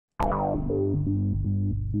Welcome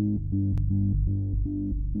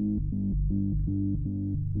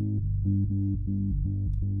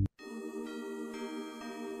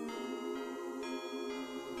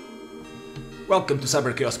to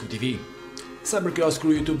CyberVault TV. CyberVault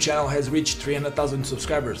YouTube channel has reached 300,000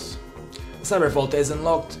 subscribers. CyberVault has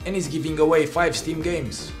unlocked and is giving away 5 Steam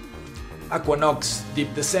games: AquaNox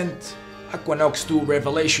Deep Descent, AquaNox 2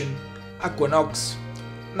 Revelation, AquaNox,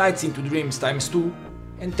 Nights into Dreams x2,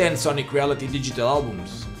 and 10 Sonic Reality digital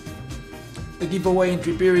albums. The giveaway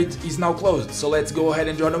entry period is now closed, so let's go ahead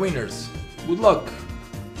and draw the winners. Good luck!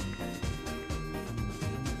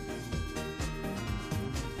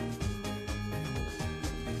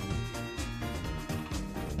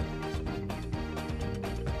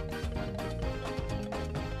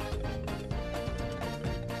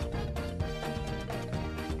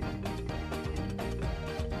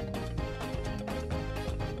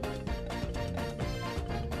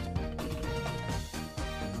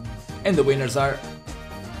 And the winners are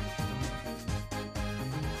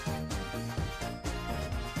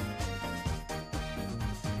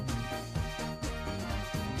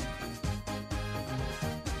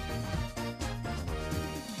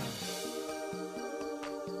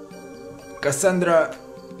Cassandra,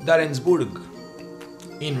 Darensbourg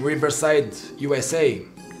in Riverside, USA,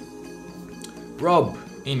 Rob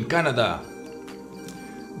in Canada,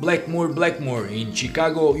 Blackmoore in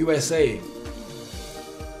Chicago, USA,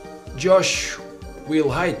 Josh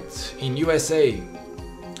Willhite in USA,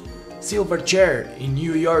 Silver Chair in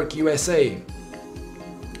New York, USA,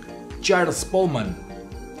 Charles Polman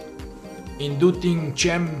in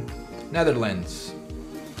Doetinchem, Netherlands,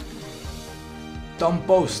 Thom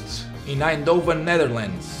Post in Eindhoven,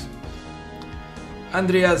 Netherlands,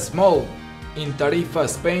 Andreas Moll in Tarifa,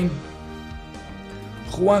 Spain,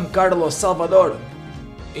 Juan Carlos Salvador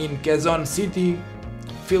in Quezon City,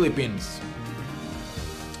 Philippines,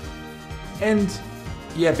 and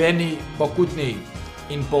Yevhenii Pokutnii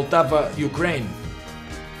in Poltava, Ukraine.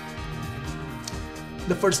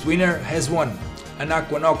 The first winner has won an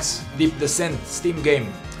AquaNox Deep Descent Steam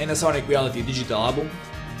game and a Sonic Reality digital album.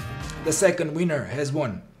 The second winner has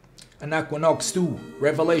won an AquaNox 2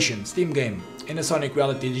 Revelation Steam game and a Sonic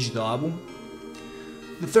Reality digital album.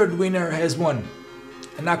 The third winner has won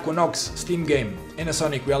an AquaNox Steam game and a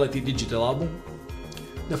Sonic Reality digital album.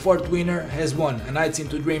 The fourth winner has won a Nights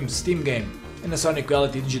into Dreams Steam game and a Sonic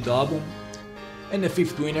Reality digital album. And the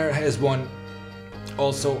fifth winner has won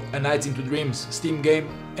also a Nights into Dreams Steam game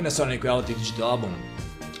and a Sonic Reality digital album.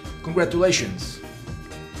 Congratulations!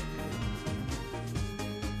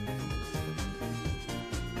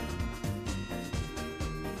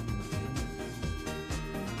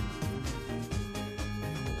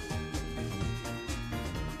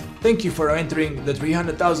 Thank you for entering the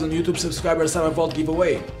 300,000 YouTube subscriber CyberVault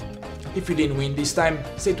giveaway. If you didn't win this time,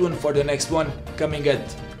 stay tuned for the next one coming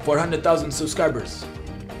at 400,000 subscribers.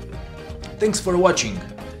 Thanks for watching.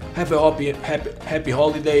 Have a happy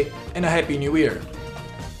holiday and a happy new year.